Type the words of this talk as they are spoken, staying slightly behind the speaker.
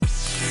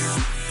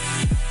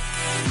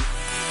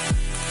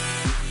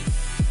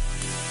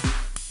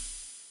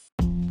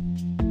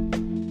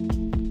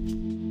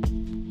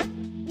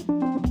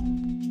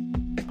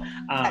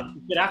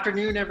Good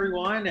afternoon,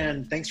 everyone,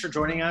 and thanks for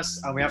joining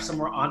us. We have some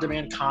more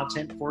on-demand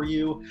content for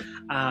you.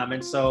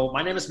 And so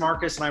my name is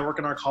Marcus, and I work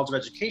in our College of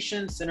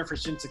Education, Center for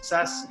Student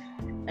Success,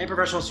 and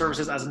Professional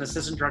Services as an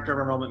Assistant Director of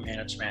Enrollment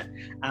Management.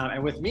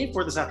 And with me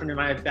for this afternoon,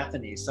 I have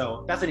Bethany.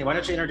 So Bethany, why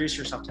don't you introduce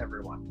yourself to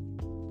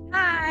everyone?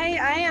 Hi,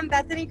 I am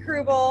Bethany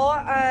Krubel.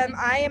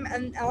 I am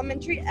an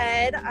elementary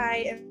ed.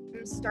 I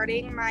am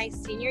starting my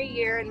senior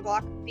year in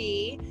Block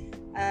B.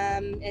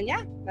 And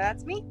yeah,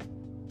 that's me.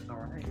 All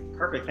right,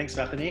 perfect. Thanks,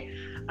 Bethany.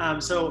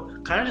 So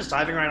kind of just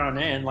diving right on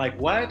in, like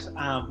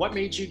what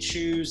made you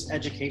choose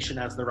education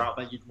as the route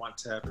that you'd want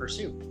to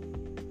pursue?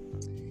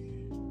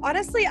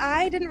 Honestly,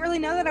 I didn't really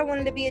know that I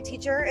wanted to be a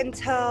teacher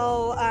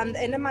until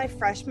the end of my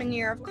freshman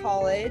year of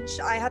college.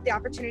 I had the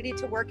opportunity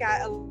to work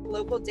at a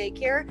local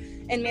daycare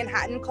in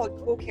Manhattan called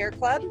Cool Care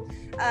Club.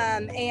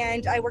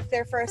 And I worked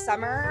there for a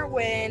summer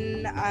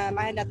when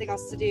I had nothing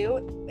else to do.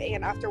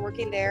 And after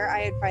working there, I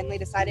had finally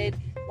decided,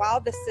 wow,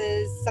 this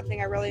is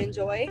something I really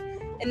enjoy.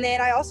 And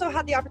then I also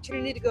had the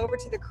opportunity to go over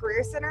to the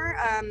Career Center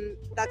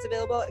that's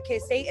available at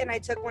K-State, and I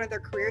took one of their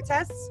career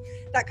tests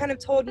that kind of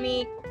told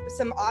me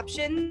some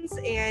options,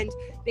 and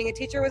being a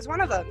teacher was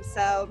one of them.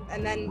 So,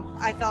 and then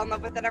I fell in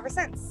love with it ever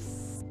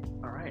since.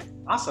 All right,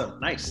 awesome,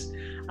 nice.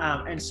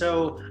 And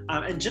so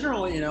in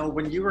general, you know,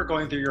 when you were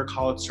going through your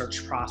college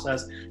search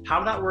process, how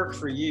did that work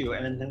for you?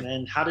 And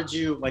then how did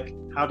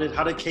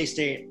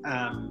K-State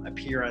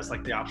appear as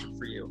like the option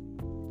for you?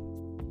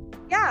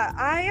 Yeah,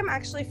 I am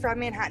actually from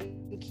Manhattan,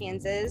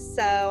 Kansas,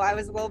 so I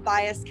was a little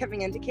biased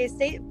coming into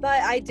K-State,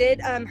 but I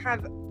did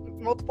have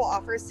multiple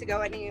offers to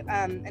go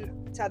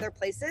to other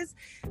places,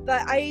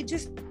 but I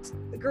just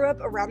grew up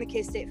around the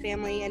K-State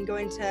family and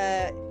going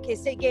to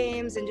K-State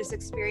games and just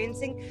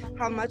experiencing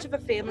how much of a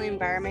family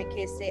environment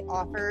K-State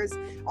offers.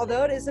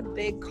 Although it is a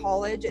big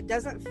college, it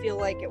doesn't feel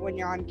like it when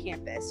you're on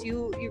campus.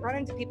 You run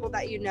into people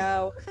that you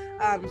know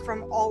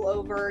from all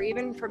over,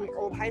 even from your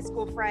old high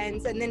school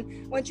friends. And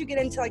then once you get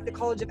into like the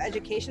College of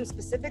Education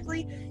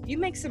specifically, you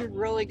make some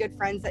really good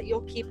friends that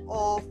you'll keep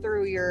all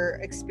through your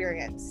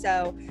experience.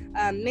 So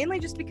mainly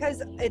just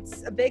because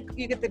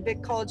you get the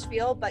big college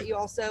feel, but you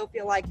also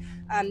feel like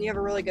you have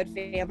a really good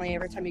family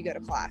every time you go to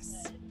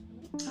class.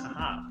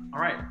 All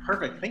right,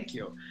 perfect, thank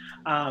you.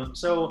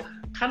 So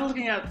kind of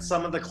looking at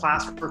some of the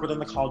classwork within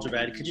the College of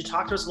Ed, could you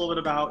talk to us a little bit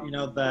about, you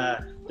know,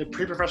 the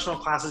pre-professional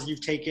classes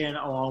you've taken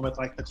along with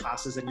like the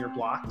classes in your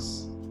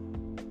blocks?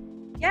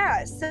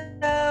 Yeah,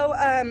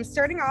 so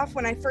starting off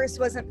when I first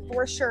wasn't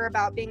for sure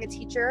about being a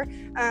teacher,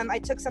 I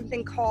took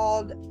something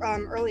called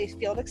early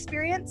field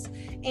experience.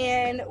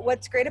 And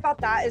what's great about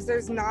that is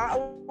there's not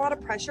a lot of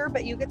pressure,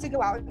 but you get to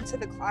go out into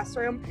the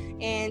classroom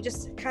and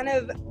just kind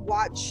of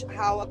watch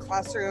how a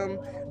classroom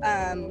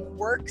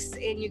works,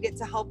 and you get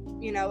to help,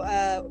 you know,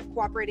 a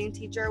cooperating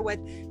teacher with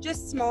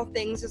just small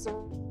things just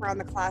around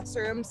the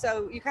classroom.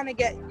 So you kind of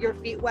get your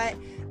feet wet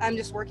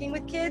just working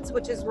with kids,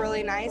 which is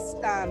really nice.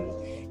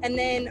 And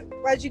then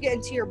as you get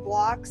into your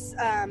blocks,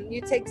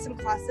 you take some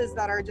classes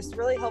that are just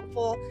really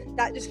helpful,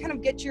 that just kind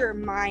of get your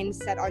mind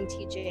set on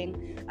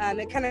teaching.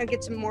 It kind of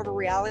gets more of a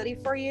reality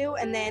for you.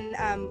 And then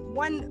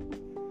one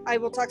I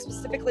will talk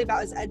specifically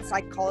about is ed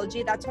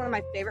psychology. That's one of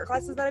my favorite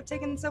classes that I've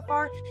taken so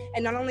far.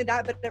 And not only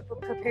that, but it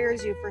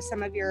prepares you for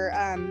some of your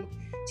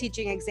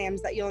teaching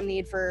exams that you'll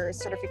need for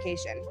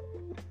certification.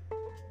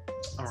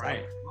 All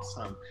right,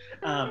 awesome.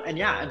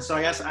 And so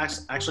I guess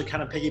actually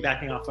kind of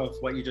piggybacking off of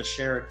what you just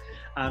shared.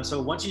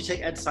 So once you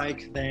take ed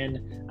psych,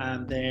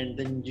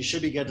 then you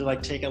should be good to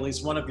like take at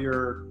least one of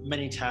your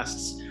many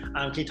tests.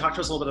 Can you talk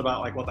to us a little bit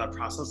about like what that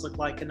process looked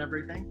like and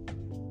everything?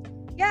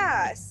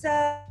 Yeah,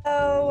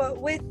 so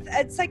with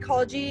ed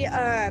psychology,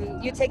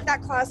 you take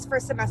that class for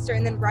a semester,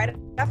 and then right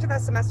after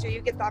that semester,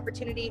 you get the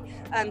opportunity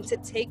to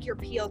take your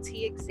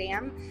PLT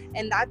exam,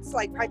 and that's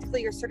like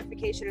practically your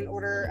certification in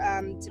order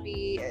to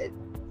be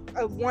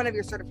one of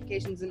your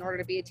certifications in order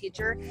to be a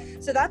teacher.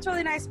 So that's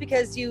really nice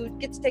because you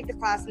get to take the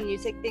class and you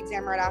take the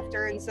exam right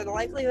after, and so the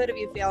likelihood of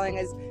you failing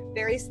is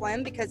very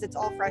slim because it's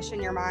all fresh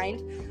in your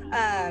mind.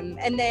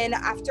 And then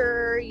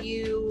after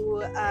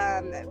you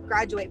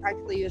graduate,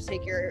 practically you just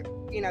take your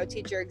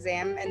teacher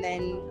exam, and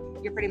then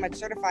you're pretty much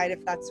certified,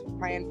 if that's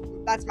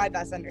my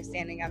best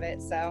understanding of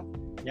it. So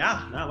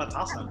yeah, no, that's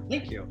awesome.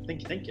 Thank you.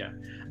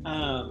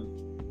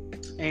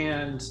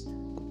 And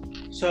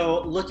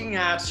so looking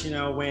at, you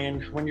know,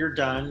 when you're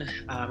done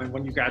and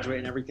when you graduate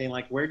and everything,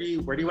 like where do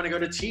you want to go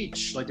to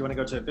teach? Like, do you want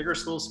to go to a bigger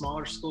school,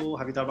 smaller school?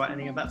 Have you thought about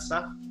any of that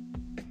stuff?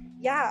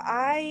 Yeah,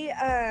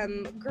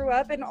 I grew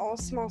up in all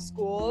small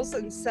schools,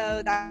 and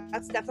so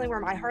that's definitely where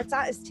my heart's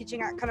at, is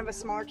teaching at kind of a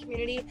smaller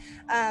community.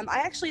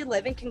 I actually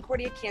live in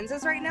Concordia,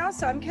 Kansas right now,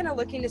 so I'm kind of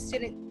looking to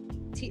student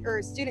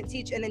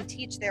teach and then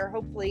teach there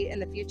hopefully in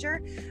the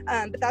future.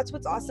 But that's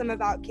what's awesome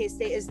about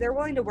K-State, is they're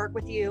willing to work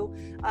with you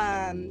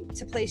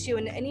to place you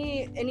in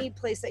any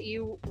place that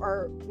you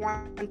are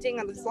wanting,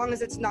 as long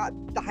as it's not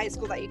the high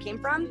school that you came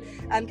from,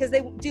 because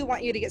they do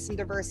want you to get some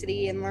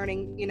diversity and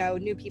learning, you know,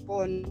 new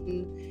people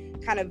and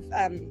kind of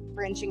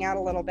branching out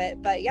a little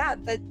bit. But yeah,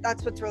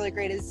 that's what's really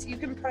great, is you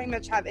can pretty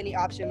much have any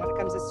option when it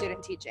comes to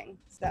student teaching.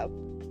 So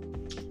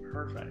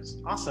Perfect.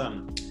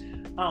 Awesome.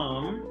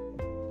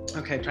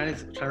 Okay, trying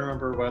to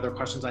remember what other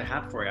questions I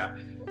had for you.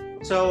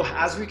 So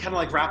as we kind of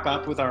like wrap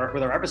up with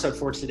our episode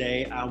for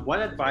today,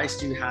 what advice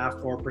do you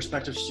have for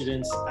prospective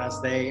students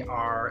as they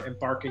are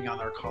embarking on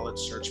their college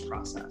search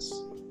process?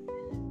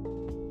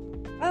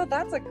 Oh,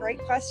 that's a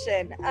great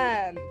question.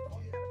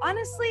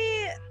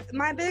 Honestly,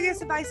 my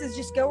biggest advice is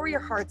just go where your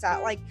heart's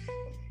at. Like,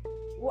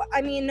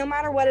 I mean, no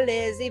matter what it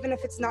is, even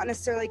if it's not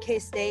necessarily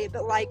K-State,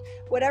 but like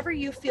whatever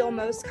you feel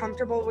most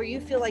comfortable, where you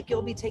feel like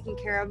you'll be taken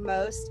care of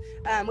most,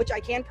 which I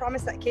can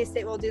promise that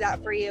K-State will do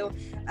that for you.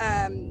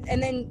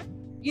 And then,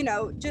 you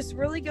know, just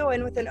really go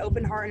in with an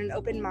open heart and an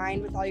open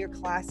mind with all your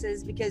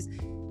classes, because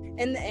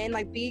in the end,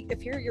 like,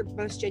 if you're your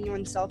most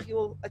genuine self, you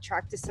will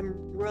attract to some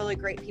really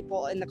great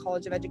people in the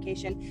College of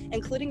Education,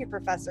 including your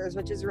professors,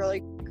 which is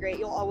really great.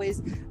 You'll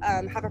always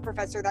have a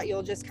professor that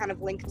you'll just kind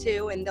of link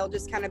to, and they'll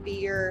just kind of be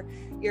your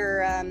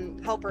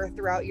helper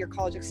throughout your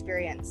college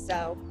experience.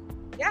 So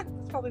yeah,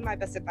 that's probably my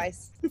best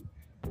advice.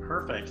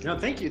 Perfect. No,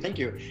 thank you.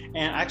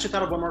 And I actually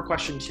thought of one more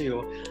question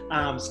too.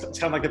 It's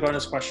kind of like the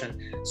bonus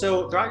question.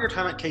 So throughout your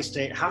time at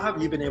K-State, how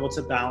have you been able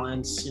to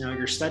balance, you know,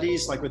 your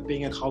studies, like with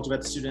being a college of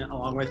ed student,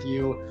 along with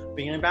you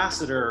being an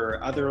ambassador,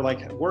 other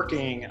like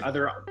working,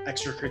 other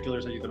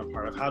extracurriculars that you've been a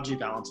part of? How do you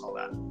balance all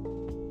that?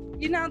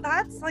 You know,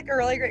 that's like a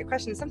really great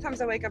question.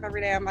 Sometimes I wake up every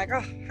day, I'm like,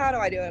 oh, how do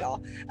I do it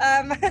all?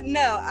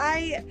 No,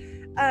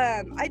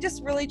 I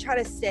just really try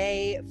to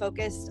stay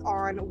focused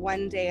on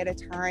one day at a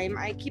time.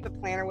 I keep a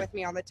planner with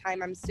me all the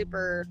time.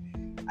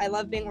 I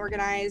love being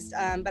organized,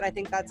 but I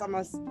think that's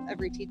almost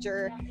every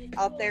teacher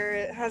out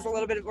there has a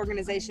little bit of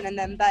organization in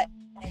them. But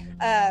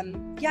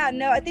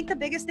I think the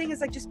biggest thing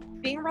is like just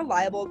being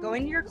reliable,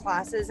 going to your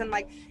classes, and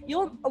like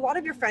a lot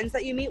of your friends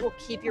that you meet will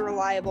keep you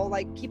reliable,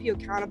 like keep you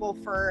accountable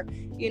for,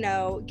 you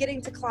know,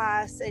 getting to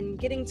class and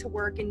getting to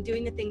work and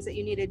doing the things that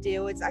you need to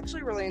do. It's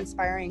actually really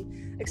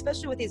inspiring,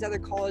 especially with these other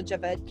college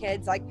of ed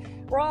kids. Like,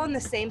 we're all on the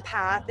same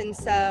path, and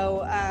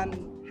so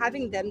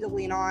having them to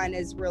lean on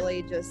is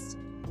really just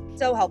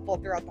so helpful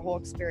throughout the whole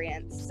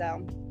experience.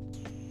 So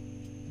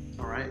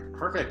all right,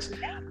 perfect.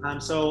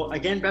 So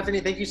again, Bethany,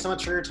 thank you so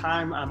much for your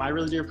time. I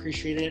really do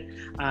appreciate it.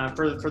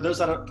 For those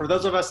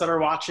of us that are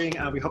watching,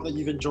 we hope that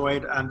you've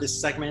enjoyed this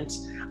segment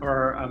of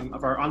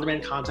our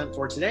on-demand content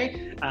for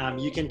today.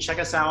 You can check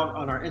us out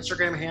on our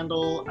Instagram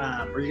handle,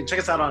 or you can check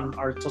us out on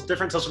our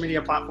different social media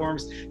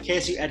platforms,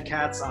 KSU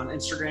EdCats on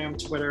Instagram,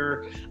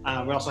 Twitter.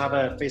 We also have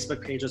a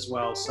Facebook page as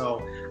well.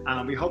 So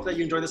we hope that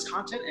you enjoy this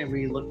content, and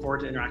we look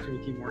forward to interacting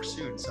with you more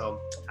soon. So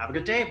have a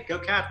good day. Go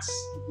Cats.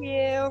 Thank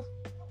you.